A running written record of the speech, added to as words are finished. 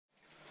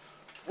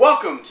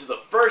Welcome to the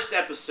first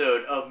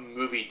episode of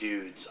Movie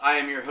Dudes. I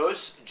am your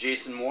host,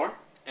 Jason Moore.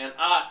 And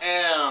I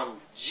am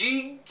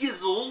G.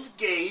 Gizzles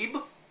Gabe.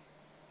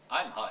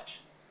 I'm Hutch.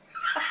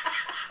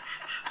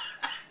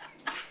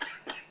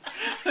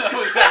 That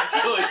was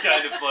actually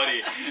kind of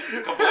funny.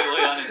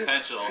 Completely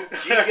unintentional.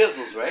 G.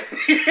 Gizzles, right?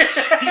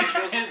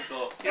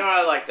 Gizzles. You know what,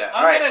 I like that.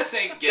 I'm Alright, gonna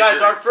say gizzards.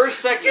 guys, our first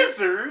segment...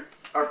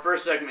 Gizzards! Our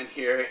first segment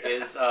here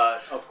is,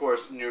 of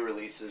course, new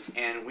releases,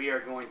 and we are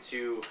going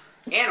to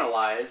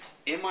analyze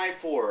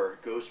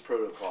MI4 Ghost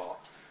Protocol.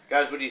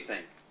 Guys, what do you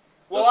think?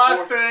 Well, I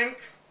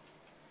think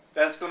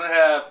that's going to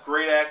have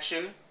great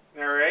action.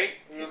 Alright?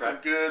 Some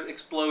good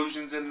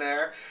explosions in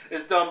there.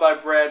 It's done by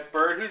Brad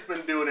Bird, who's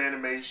been doing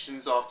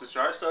animations off the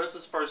charts, so it's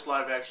his first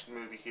live action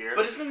movie here.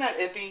 But isn't that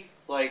iffy?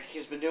 Like,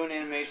 he's been doing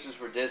animations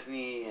for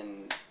Disney,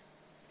 and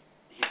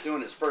he's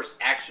doing his first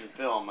action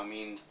film. I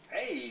mean...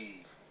 Hey,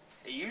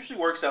 it usually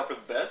works out for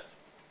the best.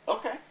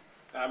 Okay.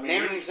 I mean,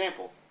 name an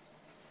example.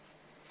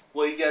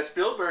 Well, you got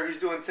Spielberg, who's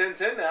doing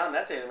 10-10 now, and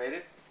that's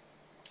animated.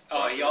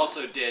 Oh, he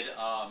also did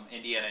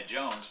Indiana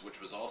Jones, which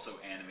was also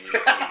animated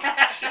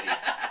shitty.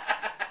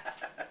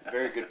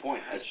 Very good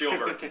point.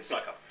 Spielberg can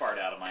suck a fart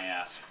out of my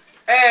ass.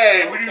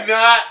 Hey, we do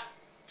not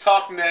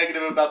talk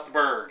negative about the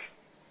Berg.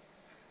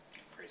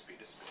 Praise be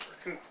to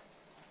Spielberg.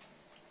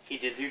 He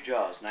did do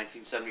Jaws,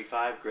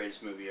 1975,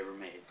 greatest movie ever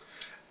made.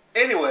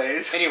 Anyway,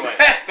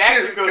 back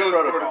to Ghost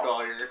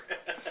Protocol here.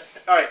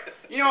 Alright,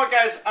 you know what,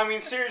 guys? I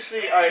mean,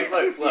 seriously,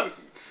 alright, look.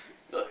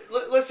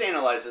 Let's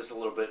analyze this a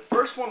little bit.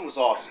 First one was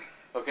awesome.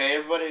 Okay,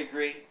 everybody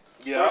agree?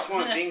 Yeah. First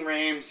one, Bing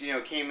Rames,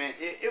 came in.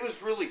 It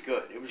was really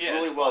good. It was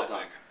really well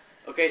done.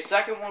 Okay,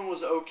 second one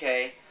was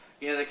okay.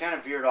 They kind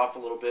of veered off a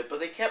little bit, but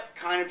they kept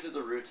kind of to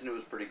the roots, and it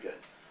was pretty good.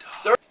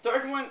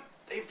 Third one,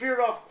 they veered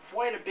off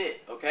quite a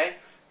bit, okay?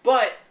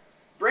 But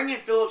bringing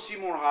Philip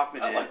Seymour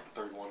Hoffman in... I like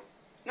the third one.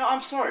 No,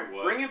 I'm sorry.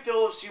 Bringing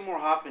Philip Seymour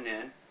Hoffman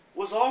in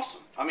was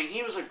awesome. I mean,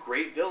 he was a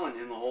great villain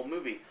in the whole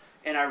movie,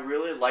 and I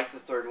really liked the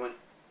third one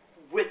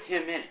with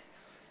him in it.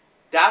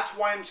 That's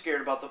why I'm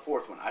scared about the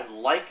fourth one. I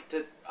like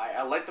the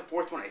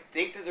fourth one. I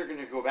think that they're going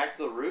to go back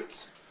to the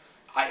roots.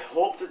 I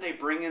hope that they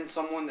bring in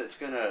someone that's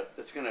gonna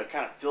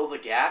kind of fill the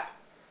gap,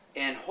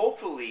 and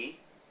hopefully,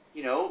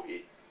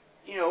 they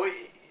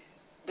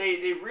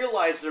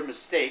realize their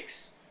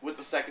mistakes with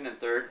the second and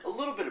third, a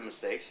little bit of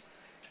mistakes,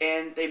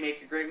 and they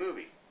make a great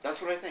movie.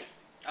 That's what I think.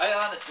 I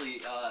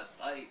honestly,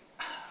 I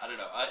don't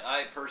know.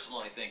 I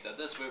personally think that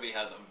this movie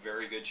has a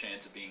very good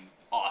chance of being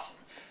awesome.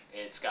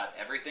 It's got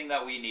everything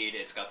that we need.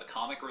 It's got the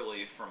comic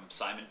relief from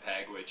Simon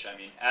Pegg, which, I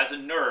mean, as a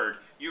nerd,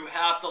 you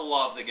have to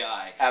love the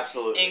guy.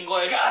 Absolutely.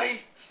 English,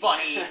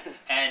 funny,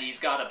 and he's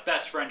got a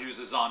best friend who's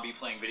a zombie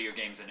playing video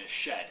games in his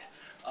shed.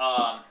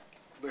 And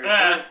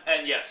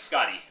yes,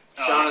 Scotty.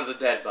 Shaun of the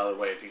Dead, by the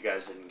way, if you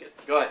guys didn't get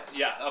it. Go ahead.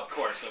 Yeah, of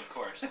course.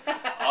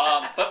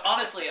 But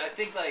honestly, I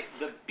think like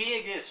the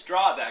biggest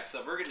drawbacks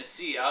that we're going to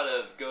see out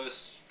of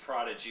Ghost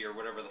Prodigy, or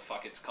whatever the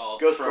fuck it's called.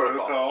 Ghost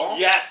Protocol.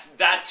 Yes,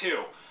 that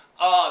too.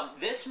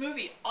 This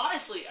movie,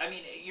 honestly, I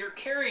mean, you're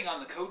carrying on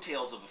the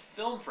coattails of a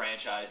film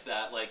franchise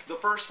that, like, the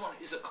first one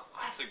is a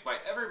classic by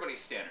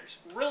everybody's standards.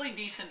 Really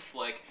decent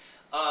flick.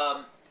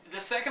 The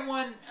second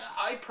one,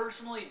 I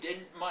personally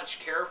didn't much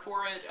care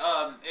for it.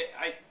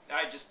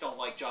 I just don't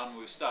like John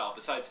Woo's style,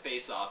 besides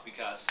Face Off,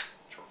 because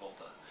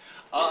Travolta.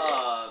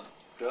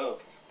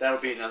 That'll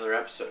be another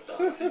episode, though.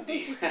 Yes,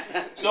 indeed.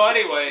 So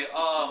anyway,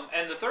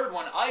 and the third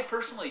one, I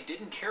personally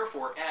didn't care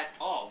for at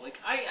all. Like,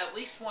 I at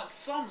least want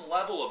some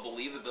level of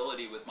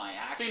believability with my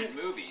action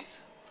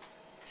movies.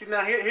 See,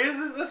 now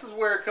this is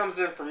where it comes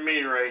in for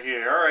me right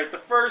here. All right, the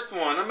first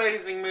one,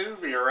 amazing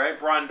movie. All right,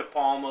 Brian De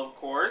Palma, of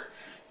course,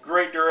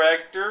 great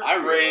director. I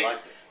really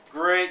liked it.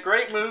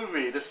 Great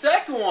movie. The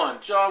second one,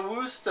 John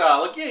Woo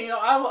style. Again,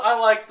 I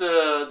like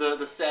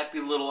the sappy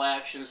little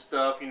action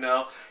stuff.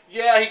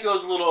 Yeah, he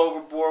goes a little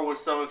overboard with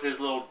some of his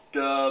little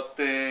dub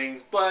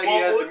things, but he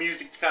has the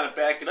music to kind of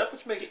back it up,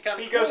 which makes it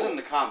kind of cool. He goes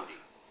into comedy.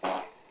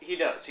 He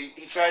does. He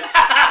tries.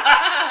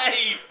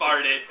 He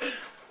farted.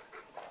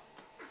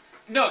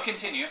 No,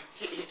 continue.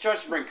 He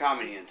tries to bring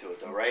comedy into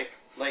it, though, right?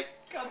 Like,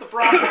 God, the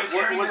Broncos.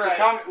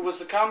 was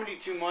the comedy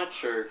too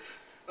much, or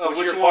was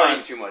which your one?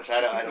 farting too much?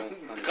 I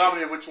don't. The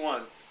comedy of which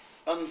one?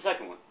 On the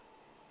second one.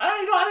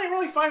 I didn't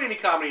really find any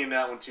comedy in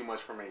that one too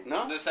much for me.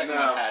 No? The second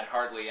one had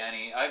hardly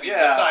any. I mean,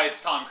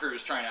 besides Tom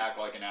Cruise trying to act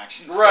like an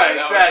action star. Right,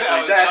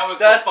 exactly. That was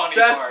the funny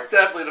part. That's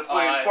definitely the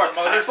funniest part.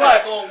 The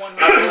motorcycle one.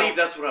 I believe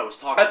that's what I was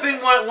talking about. I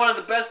think one of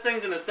the best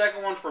things in the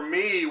second one for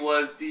me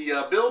was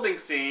the building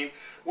scene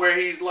where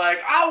he's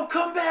like, "I will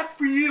come back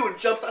for you," and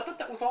jumps. I thought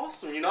that was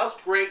awesome. That's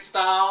great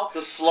style.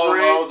 The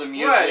slow-mo, the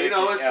music. Right, it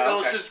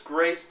was just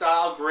great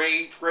style,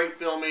 great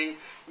filming,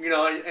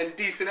 and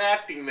decent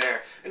acting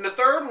there. And the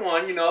third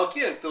one,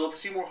 again, Philip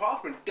Seymour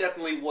Hoffman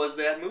definitely was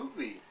that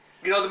movie.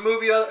 The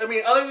movie, I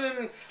mean, other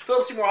than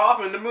Philip Seymour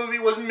Hoffman, the movie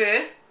was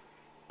meh,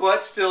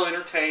 but still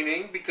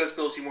entertaining because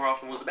Philip Seymour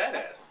Hoffman was a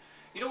badass.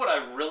 You know what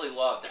I really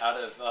loved out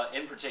of,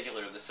 in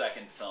particular, the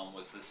second film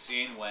was the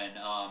scene when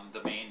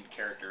the main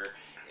character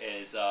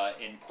is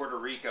in Puerto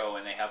Rico,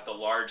 and they have the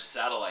large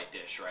satellite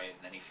dish, right?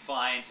 And then he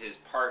finds his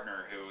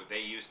partner, who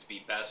they used to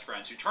be best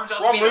friends, who turns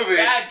out to be the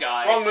bad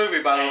guy. Wrong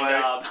movie, by the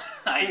way.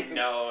 I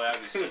know, I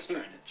was just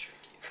trying to trick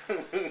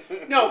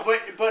you. No,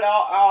 but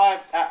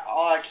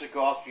I'll actually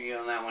go off you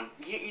on that one.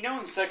 You know,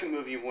 in the second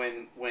movie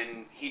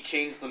when he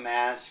changed the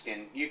mask,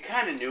 and you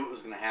kind of knew it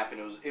was going to happen.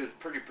 It was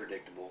pretty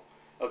predictable.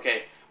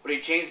 Okay, but he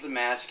changed the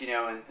mask, you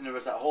know, and there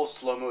was that whole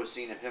slow-mo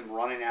scene of him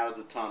running out of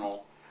the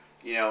tunnel.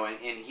 You know, and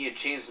he had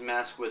changed the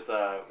mask with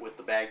the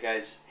bad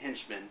guy's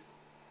henchman,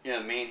 you know,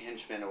 the main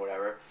henchman or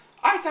whatever.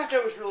 I thought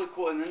that was really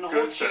cool. And then the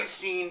whole chase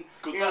scene,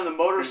 you know, the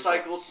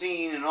motorcycle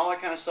scene and all that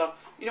kind of stuff.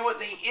 You know what?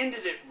 They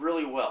ended it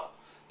really well.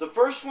 The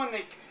first one,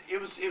 it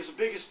was a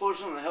big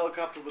explosion on the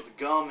helicopter with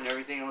the gum and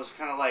everything. It was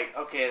kind of like,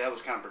 okay, that was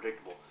kind of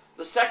predictable.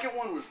 The second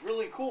one was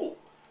really cool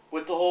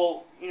with the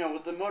whole, you know,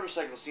 with the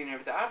motorcycle scene and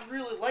everything. I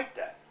really liked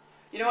that.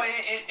 You know,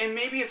 and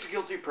maybe it's a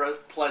guilty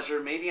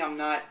pleasure. Maybe I'm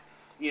not,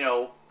 you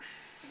know,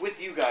 with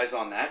you guys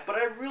on that, but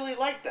I really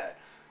liked that.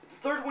 The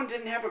third one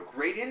didn't have a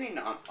great ending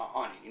on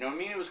it, you know what I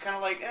mean? It was kind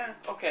of like,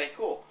 okay,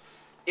 cool.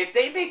 If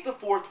they make the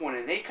fourth one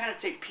and they kind of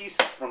take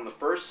pieces from the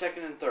first,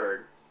 second, and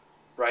third,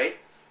 right,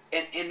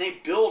 and they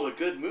build a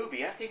good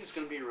movie, I think it's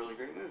going to be a really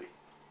great movie.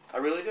 I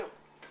really do.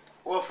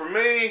 Well, for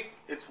me,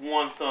 it's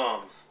one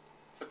thumbs.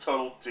 A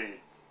total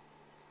T.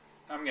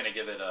 I'm going to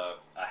give it a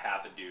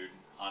half a dude,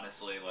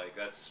 honestly. Like,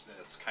 that's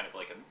kind of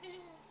like a...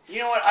 You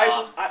know what?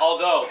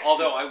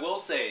 Although I will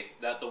say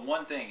that the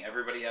one thing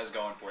everybody has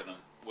going for them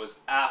was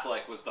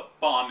Affleck was the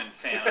bomb in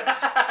Phantoms.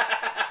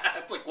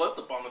 Affleck was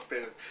the bomb in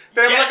Phantoms.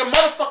 Phantom like a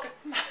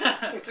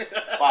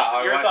motherfucker. Wow,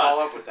 I Your might thoughts?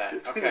 follow up with that.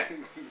 Okay.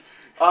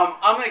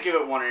 I'm gonna give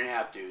it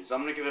 1.5 dudes.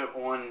 I'm gonna give it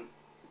 1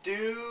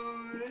 dude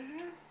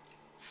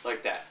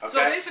like that. Okay.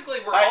 So basically,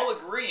 we're all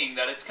agreeing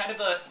that it's kind of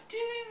a...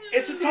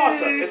 It's a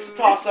toss-up. It's a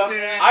toss-up.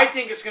 I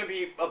think it's gonna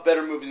be a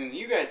better movie than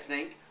you guys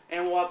think,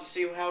 and we'll have to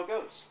see how it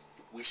goes.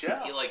 We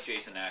shall. You like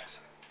Jason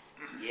X.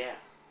 Yeah,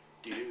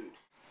 dude.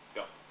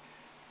 Go.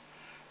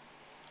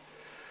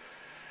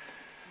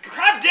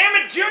 God damn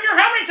it, Junior!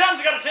 How many times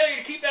I gotta tell you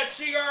to keep that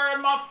cigar out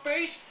of my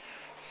face?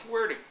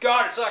 Swear to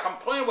God, it's like I'm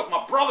playing with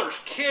my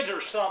brother's kids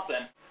or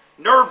something.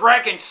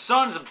 Nerve-wracking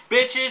sons of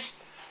bitches.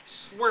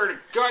 Swear to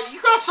God,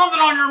 you got something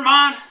on your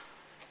mind?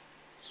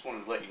 Just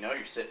wanted to let you know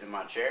you're sitting in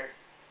my chair.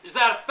 Is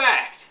that a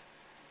fact?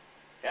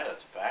 Yeah,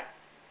 that's a fact.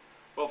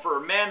 Well, for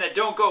a man that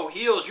don't go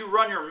heels, you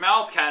run your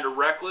mouth kind of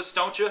reckless,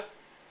 don't you?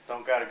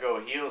 Don't gotta go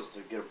heels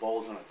to get a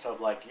bulge on a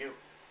tub like you.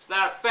 Is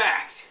that a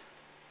fact?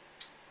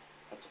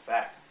 That's a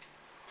fact.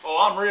 Oh,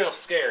 I'm real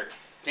scared.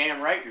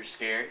 Damn right you're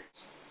scared.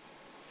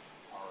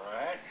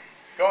 Alright.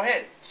 Go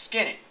ahead,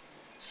 skin it.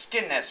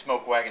 Skin that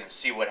smoke wagon and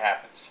see what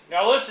happens.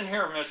 Now listen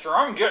here, mister,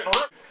 I'm getting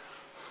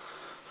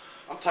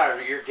I'm tired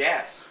of your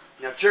gas.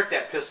 Now jerk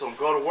that pistol and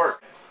go to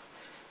work.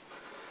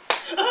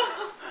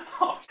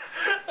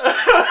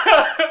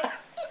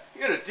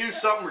 You gonna do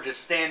something or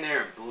just stand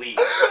there and bleed?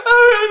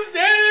 I'm gonna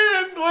stand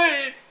here and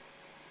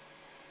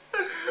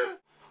bleed.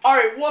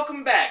 Alright,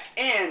 welcome back.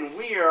 And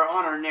we are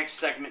on our next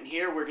segment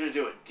here. We're gonna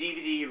do a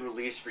DVD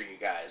release for you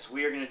guys.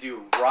 We are gonna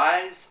do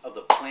Rise of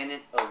the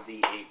Planet of the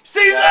Apes.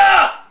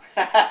 Caesar!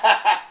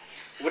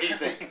 What do you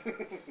think?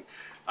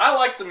 I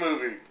liked the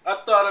movie. I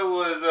thought it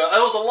was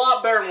a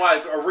lot better than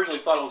what I originally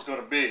thought it was going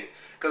to be.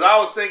 Because I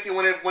was thinking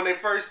when they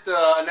first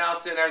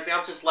announced it and everything,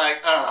 I'm just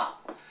like,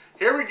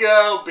 here we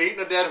go, beating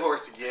a dead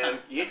horse again.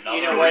 You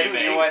know what?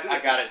 You know what? I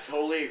gotta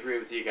totally agree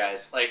with you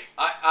guys. Like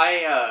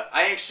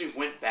I actually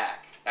went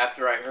back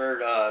after I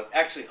heard.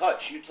 Actually,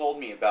 Hutch, you told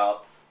me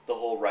about the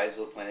whole Rise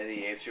of the Planet of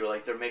the Apes. You were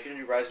like, they're making a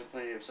new Rise of the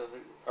Planet of the Apes,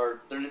 or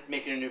they're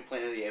making a new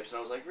Planet of the Apes, and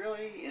I was like,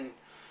 really? And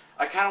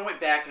I kind of went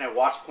back and I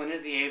watched Planet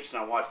of the Apes,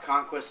 and I watched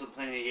Conquest of the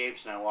Planet of the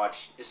Apes, and I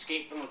watched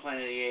Escape from the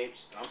Planet of the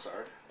Apes. I'm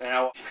sorry. And I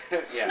You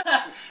watched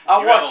have a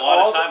lot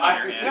all of time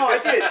on your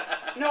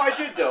hands. No, I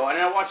did though, and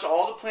I watched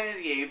all the Planet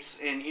of the Apes,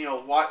 and you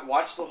know,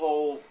 watched the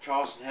whole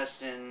Charleston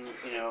Heston,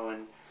 you know,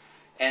 and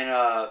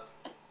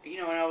you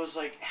know, and I was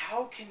like,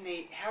 how can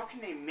they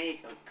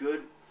make a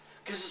good?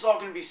 Because it's all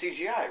going to be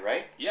CGI,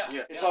 right? Yeah.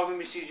 It's all going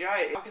to be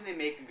CGI. How can they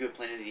make a good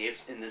Planet of the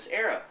Apes in this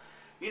era?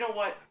 You know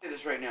what? I'll say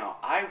this right now.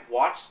 I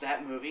watched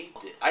that movie.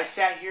 I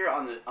sat here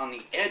on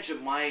the edge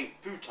of my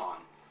futon.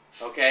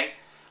 Okay,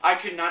 I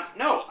could not.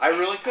 No, I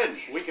really couldn't.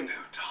 We can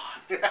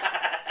futon.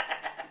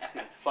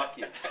 Fuck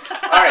you.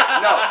 All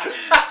right, no,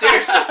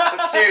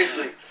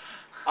 seriously.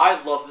 I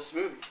love this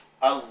movie.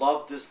 I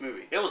love this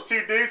movie. It was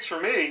 2 dudes for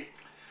me.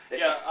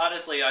 Yeah,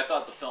 honestly, I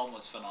thought the film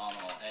was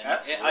phenomenal. And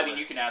Absolutely. I mean,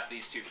 you can ask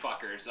these two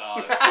fuckers.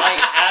 I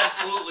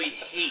absolutely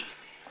hate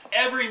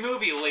every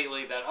movie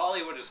lately that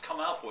Hollywood has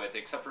come up with,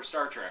 except for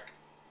Star Trek.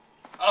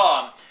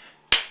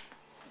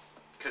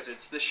 Because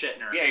it's the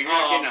shitner. Yeah, you're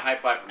not getting a high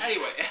five from me.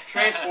 Anyway.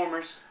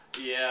 Transformers.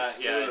 Yeah,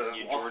 you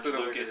I'll George sit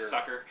over Lucas here.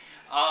 sucker.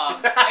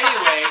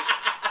 Anyway,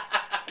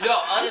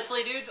 no,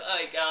 honestly, dudes,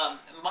 like,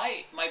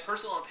 my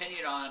personal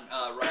opinion on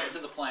Rise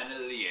of the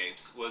Planet of the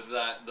Apes was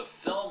that the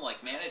film,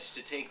 like, managed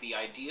to take the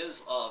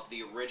ideas of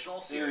the original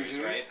series,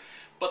 right?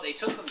 but they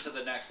took them to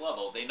the next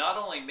level. They not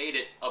only made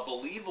it a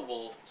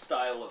believable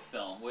style of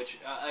film, which,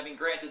 I mean,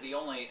 granted,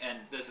 and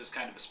this is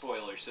kind of a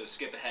spoiler, so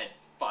skip ahead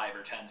 5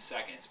 or 10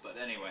 seconds, but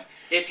anyway.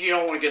 If you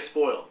don't want to get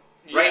spoiled.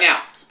 Right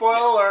now.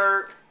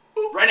 Spoiler!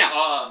 Right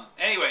now.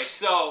 Anyway,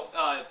 so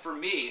for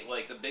me,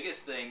 like, the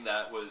biggest thing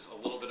that was a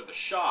little bit of a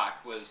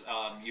shock was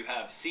you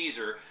have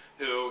Caesar,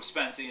 who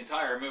spends the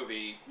entire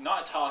movie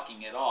not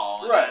talking at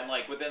all. And then,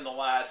 like, within the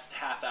last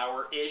half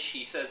hour-ish,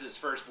 he says his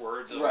first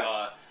words of,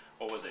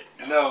 what was it?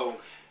 No.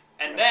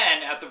 And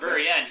then, at the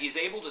very end, he's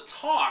able to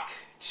talk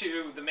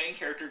to the main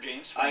character,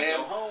 James Franco. I am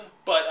home.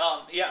 But,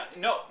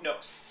 no,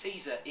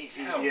 Caesar is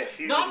home. Yes,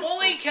 Caesar not is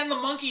only home. can the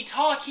monkey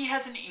talk, he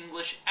has an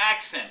English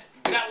accent.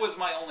 That was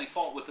my only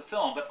fault with the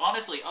film. But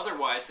honestly,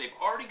 otherwise, they've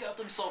already got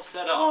themselves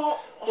set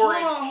up for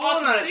an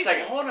awesome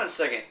sequel. Hold on a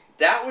second.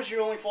 That was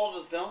your only fault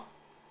with the film?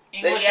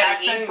 English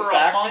accent for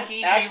a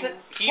monkey?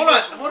 He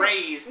was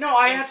raised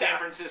in San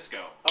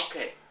Francisco.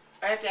 Okay.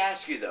 I have to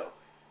ask you, though.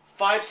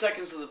 5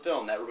 seconds of the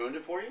film, that ruined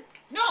it for you?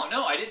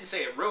 No, I didn't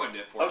say it ruined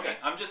it for me.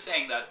 I'm just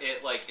saying that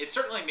it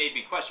certainly made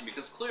me question,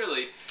 because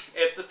clearly,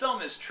 if the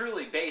film is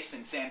truly based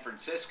in San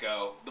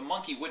Francisco, the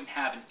monkey wouldn't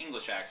have an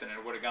English accent, and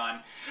it would have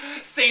gone,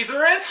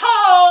 Caesar is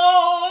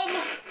home!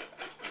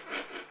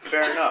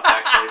 Fair enough,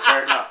 actually,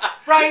 fair enough.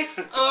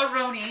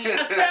 Rice-a-roni,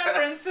 a San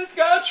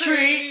Francisco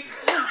treat!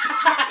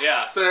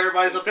 Yeah. So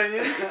everybody's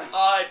opinions?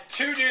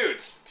 Two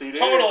dudes. Two dudes.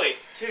 Totally.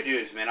 Two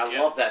dudes, man. I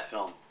love that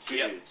film. Two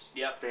dudes.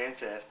 Yep.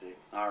 Fantastic.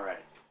 All right.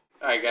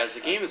 All right, guys. The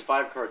game is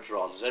 5-card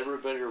draw. Does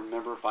everybody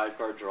remember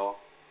 5-card draw?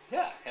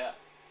 Yeah. Yep.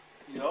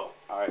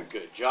 All right,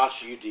 good.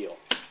 Josh, you deal.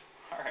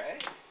 All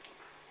right.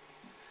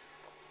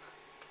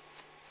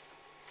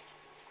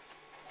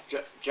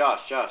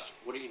 Josh,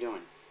 what are you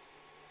doing?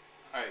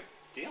 All right,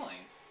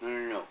 dealing.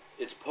 No.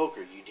 It's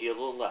poker. You deal to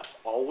the left.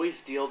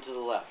 Always deal to the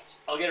left.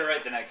 I'll get it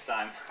right the next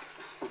time.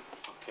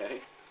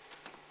 Okay.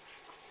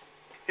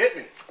 Hit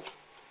me.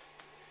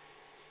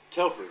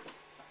 Topher,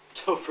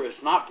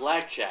 it's not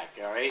blackjack,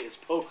 all right? It's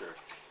poker.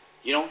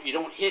 You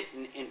don't hit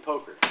in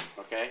poker,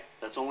 okay?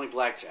 That's only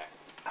blackjack.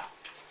 All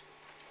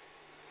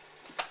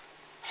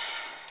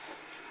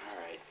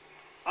right.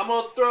 I'm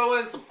gonna throw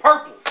in some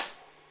purples.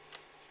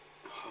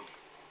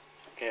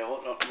 Okay,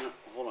 hold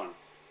on.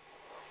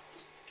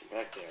 Get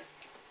back there.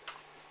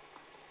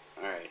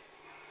 All right.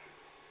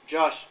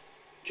 Josh,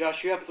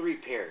 you have 3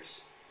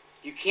 pairs.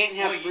 You can't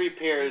have 3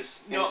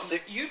 pairs.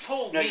 You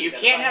told No, me. you that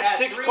can't if I have had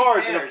 6 3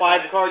 cards in a pairs,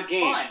 5-card it's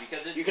game. fine,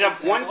 because You can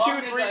have 1, 2,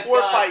 3,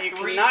 4, 5. You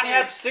cannot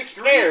have 6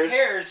 3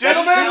 pairs.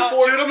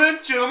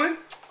 Gentlemen,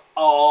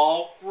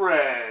 all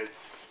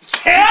reds.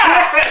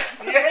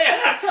 Yes!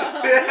 Yeah!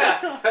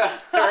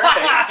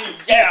 Right.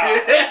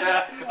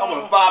 Yeah! I'm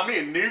gonna buy me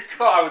a new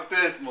car with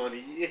this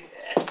money. Yeah!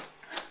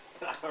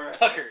 Alright.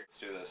 Tucker. Let's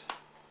do this.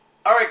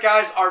 All right,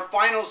 guys. Our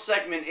final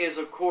segment is,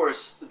 of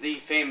course, the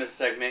famous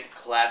segment,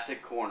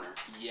 Classic Corner.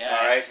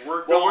 Yes. All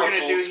right. What we're going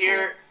to do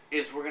here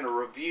is we're going to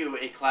review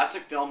a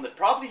classic film that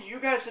probably you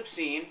guys have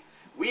seen.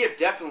 We have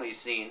definitely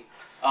seen.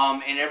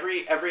 In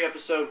every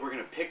episode, we're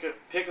going to pick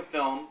a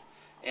film.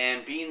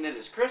 And being that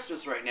it's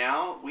Christmas right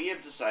now, we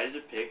have decided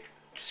to pick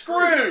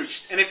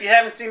Scrooged! And if you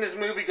haven't seen this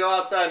movie, go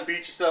outside and beat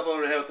yourself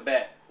over the head with the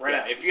bat. Right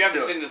now. If you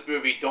haven't seen this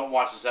movie, don't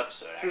watch this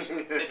episode,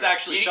 actually. It's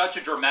actually such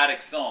a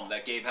dramatic film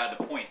that Gabe had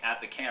to point at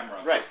the camera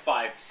for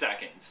 5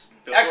 seconds.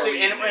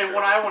 Actually, and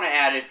what I want to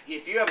add,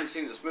 if you haven't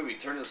seen this movie,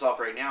 turn this off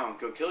right now and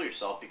go kill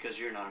yourself because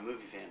you're not a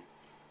movie fan.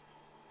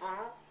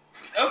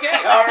 Okay.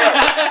 All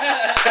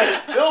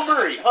right. Bill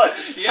Murray,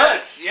 Hutch.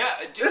 Yes. Yeah.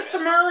 Mr.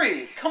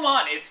 Murray. Come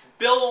on, it's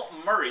Bill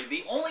Murray.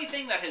 The only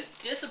thing that has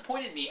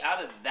disappointed me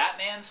out of that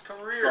man's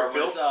career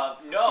was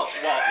no.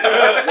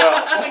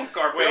 Well,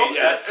 Garfield. Wait,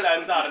 yes,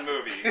 that's not a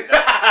movie.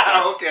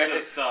 That's okay.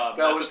 Just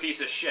that's a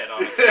piece of shit.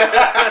 No,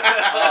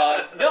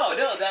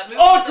 that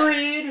movie.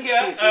 Agreed.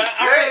 Yeah.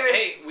 All right.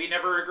 Hey, we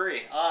never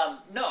agree.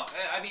 No,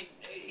 I mean,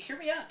 hear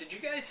me out. Did you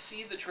guys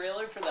see the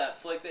trailer for that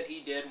flick that he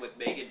did with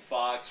Megan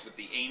Fox with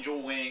the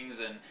angel wings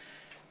and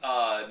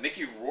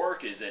Mickey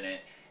Rourke is in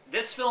it?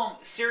 This film,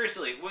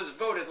 seriously, was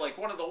voted like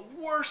one of the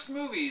worst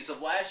movies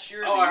of last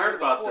year. Oh, I heard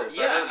about this.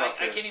 Yeah,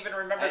 I can't even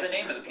remember the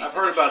name of the piece. I've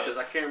heard about this.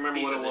 I can't remember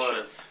what it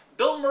was.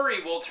 Bill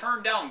Murray will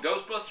turn down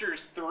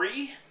Ghostbusters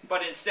 3,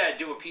 but instead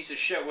do a piece of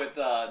shit with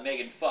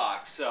Megan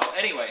Fox. So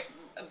anyway,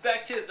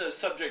 back to the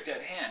subject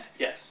at hand.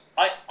 Yes.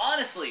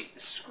 Honestly,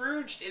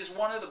 Scrooged is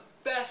one of the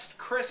best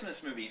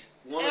Christmas movies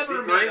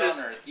ever made greatest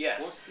on Earth.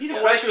 Yes. You know,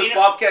 especially with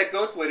Bobcat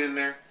Goldthwait in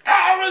there.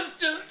 I was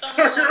just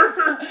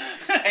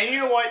And you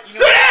know what?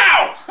 Sit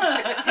down!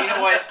 You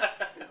know what?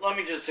 Let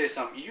me just say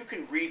something. You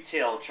can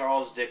retell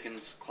Charles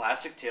Dickens'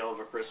 classic tale of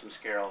A Christmas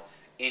Carol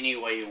any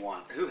way you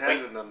want. Who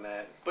hasn't done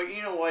that? But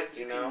you know what?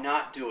 You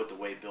cannot do it the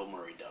way Bill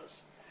Murray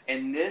does.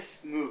 And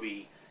this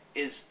movie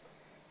is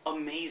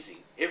amazing.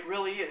 It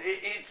really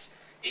is.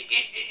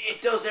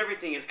 It does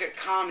everything. It's got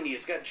comedy.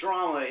 It's got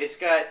drama. It's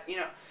got,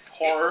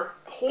 horror.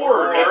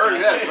 Horror.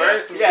 Yes,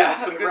 right.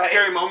 Some good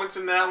scary moments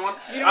in that one.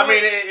 You know I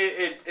mean,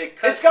 it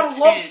cuts. It's got a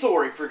love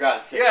story, for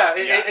God's sake. Yeah,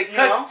 it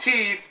cuts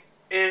teeth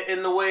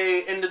in the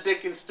way in the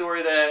Dickens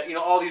story that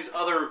all these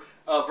other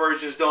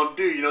versions don't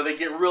do. You know, they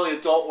get really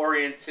adult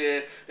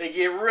oriented. They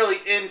get really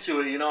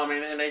into it. You know what I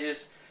mean? And they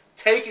just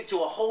take it to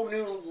a whole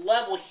new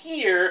level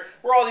here,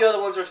 where all the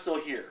other ones are still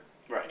here.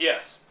 Right.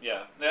 Yes,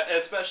 yeah.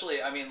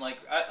 Especially, I mean, like,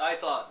 I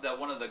thought that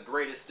one of the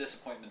greatest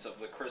disappointments of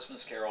the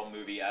Christmas Carol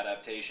movie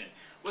adaptation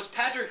was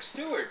Patrick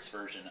Stewart's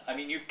version. I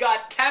mean, you've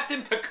got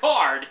Captain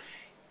Picard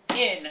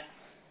in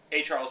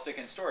a Charles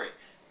Dickens story.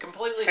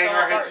 Completely Hang fell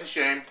our apart. heads in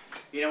shame.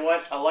 You know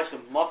what? I like the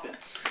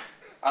Muppets.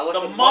 I like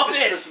The the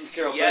Muppets! Christmas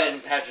Carol better than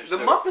Yes. Patrick The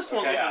Stewart. Muppets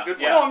one was Yeah. a good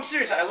one. Yeah. No, I'm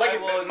serious. I like I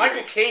it. will But agree.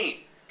 Michael Caine.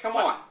 Come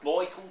on.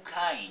 Michael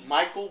Caine.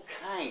 Michael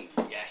Caine.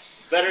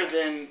 Yes. Better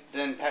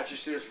than Patrick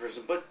Stewart's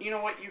version. But you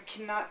know what? You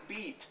cannot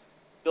beat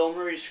Bill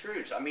Murray's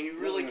Scrooge. I mean, you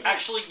really can't.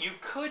 Actually, you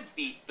could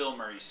beat Bill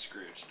Murray's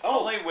Scrooge. Oh.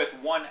 Only with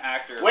one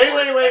actor. of Wait,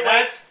 course, wait, wait, and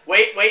that's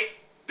wait.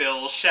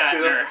 Bill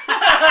Shatner.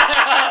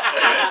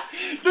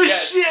 The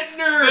Yes. shit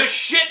nerd. The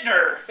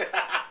Shitner.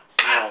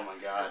 Oh my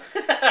God.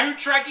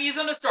 2 Trekkies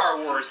and a Star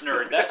Wars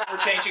nerd. That's what we're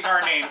changing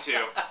our name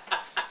to.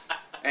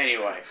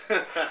 Anyway,